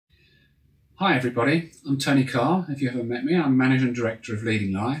Hi everybody, I'm Tony Carr. If you haven't met me, I'm Managing Director of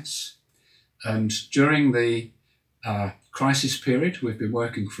Leading Lives. And during the crisis period we've been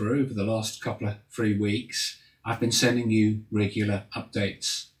working through over the last couple of 3 weeks, I've been sending you regular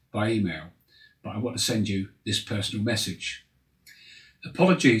updates by email, but I want to send you this personal message.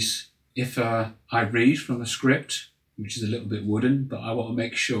 Apologies if I read from the script, which is a little bit wooden, but I want to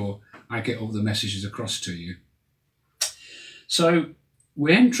make sure I get all the messages across to you. So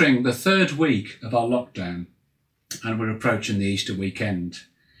we're entering the 3rd week of our lockdown and we're approaching the Easter weekend.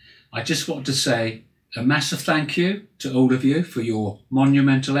 I just want to say a massive thank you to all of you for your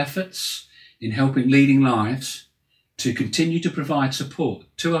monumental efforts in helping Leading Lives to continue to provide support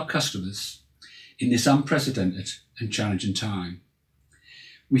to our customers in this unprecedented and challenging time.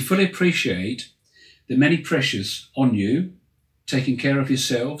 We fully appreciate the many pressures on you, taking care of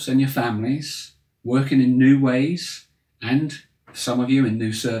yourselves and your families, working in new ways, and some of you in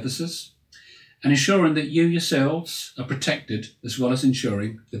new services, and ensuring that you yourselves are protected, as well as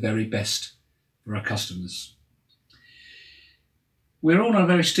ensuring the very best for our customers. We're all on a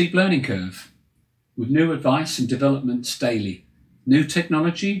very steep learning curve with new advice and developments daily, new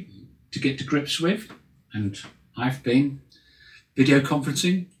technology to get to grips with, and I've been video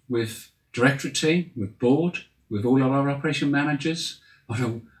conferencing with directorate team, with board, with all of our operation managers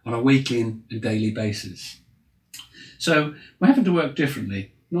on a weekly and daily basis. So we're having to work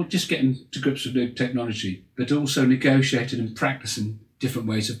differently, not just getting to grips with new technology, but also negotiating and practicing different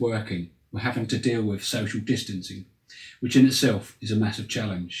ways of working. We're having to deal with social distancing, which in itself is a massive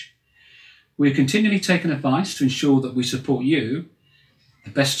challenge. We're continually taking advice to ensure that we support you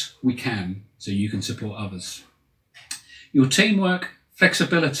the best we can so you can support others. Your teamwork,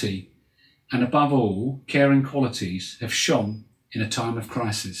 flexibility, and above all, caring qualities have shone in a time of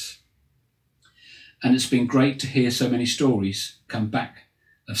crisis. And it's been great to hear so many stories come back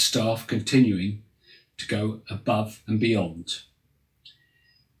of staff continuing to go above and beyond.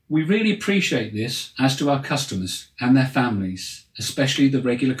 We really appreciate this, as do our customers and their families, especially the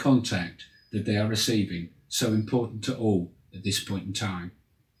regular contact that they are receiving, so important to all at this point in time.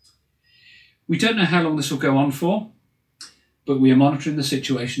 We don't know how long this will go on for, but we are monitoring the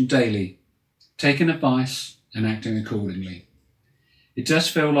situation daily, taking advice and acting accordingly. It does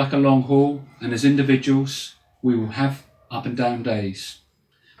feel like a long haul, and as individuals, we will have up and down days,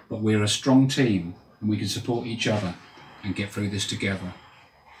 but we're a strong team and we can support each other and get through this together.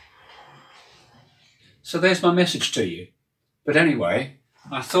 So there's my message to you. But anyway,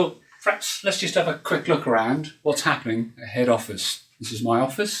 I thought perhaps let's just have a quick look around what's happening at head office. This is my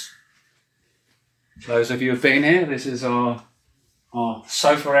office. Those of you who have been here, this is our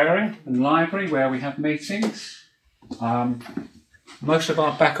sofa area and library where we have meetings. Most of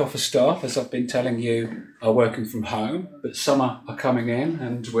our back office staff, as I've been telling you, are working from home, but some are coming in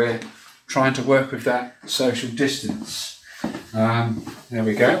and we're trying to work with that social distance. There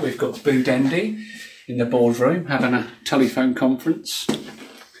we go, we've got Boo Dendy in the boardroom having a telephone conference.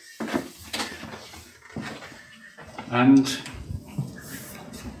 And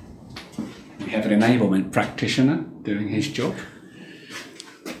we have an enablement practitioner doing his job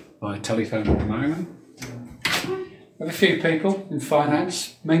by telephone at the moment. We have a few people in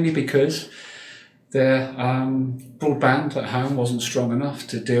finance, mainly because their broadband at home wasn't strong enough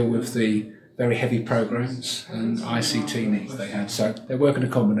to deal with the very heavy programs and ICT needs they had. So they're working a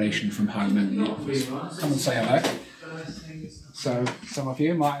combination from home and the office. Come and say hello. So some of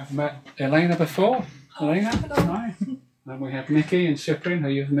you might have met Elena before. Elena? Hi. And we have Nikki and Cyprian, who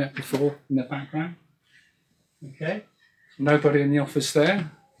you've met before in the background. Okay. Nobody in the office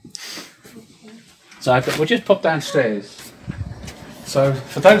there. So we'll just pop downstairs. So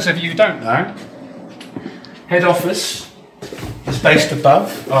for those of you who don't know, head office is based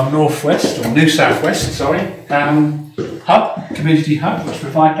above our northwest, or new southwest, sorry, hub, community hub, which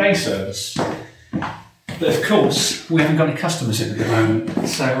provide day service. But of course, we haven't got any customers in at the moment.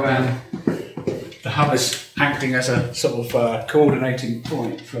 So the hub is acting as a sort of coordinating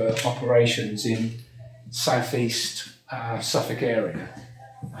point for operations in southeast Suffolk area.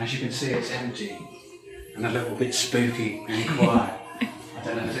 As you can see, it's empty and a little bit spooky and quiet. I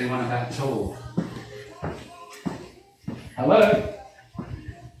don't know if there's anyone about at all. Hello?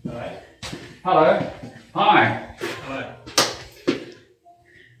 Hello? Hello? Hi? Hello?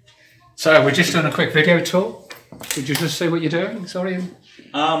 So we're just doing a quick video tour. Could you just say what you're doing? Sorry.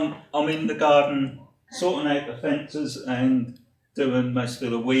 I'm in the garden sorting out the fences and doing most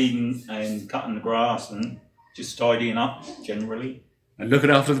of the weeding and cutting the grass and just tidying up generally. And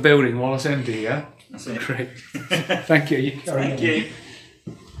looking after the building while it's empty, yeah? That's it. Great. Thank you. Thank you.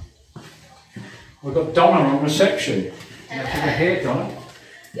 We've got Donna on reception. You're here, Donna.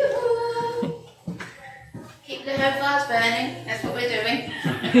 The home fire's burning. That's what we're doing.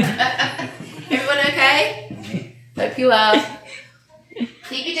 Everyone okay? Hope you are.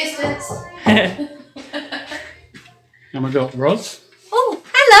 Keep your distance. And we've got Roz. Oh,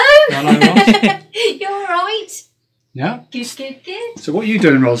 hello! Hello, Roz. You're all right? Yeah. Good. So what are you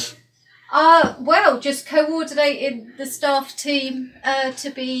doing, Roz? Well, just coordinating the staff team to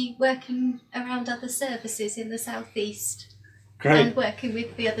be working around other services in the southeast. Great. And working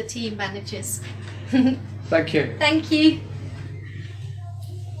with the other team managers. Thank you. Thank you.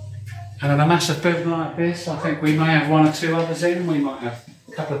 And on a massive building like this, I think we may have one or two others in. We might have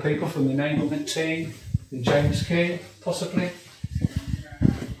a couple of people from the enablement team, and James King, possibly.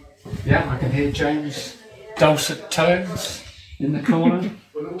 Yeah, I can hear James' dulcet tones in the corner.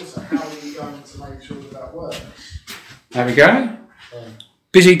 But also, how are you going to make sure that works? There we go.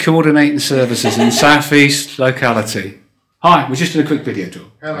 Busy coordinating services in South East locality. Hi, we're just doing a quick video tour.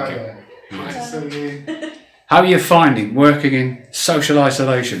 Hello Okay. there. Good to see you. How are you finding working in social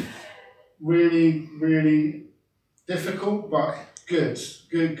isolation? Really, really difficult, but good.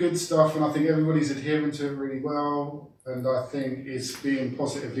 Good stuff, and I think everybody's adhering to it really well, and I think it's being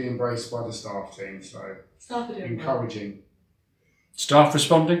positively embraced by the staff team, so encouraging. Staff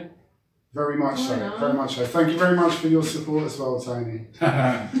responding? Very much so, very much so. Thank you very much for your support as well, Tony.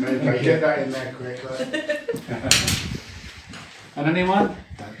 There you go, get that in there quick. And anyone?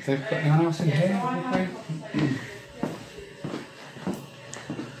 They've got anyone else in here?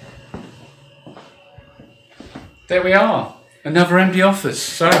 There we are, another empty office.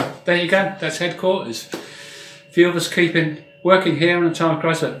 So there you go, that's headquarters. A few of us working here in a time of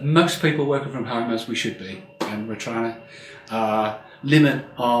crisis, but most people working from home as we should be, and we're trying to limit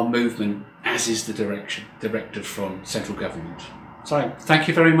our movement, as is the directive from central government. So thank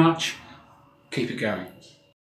you very much. Keep it going.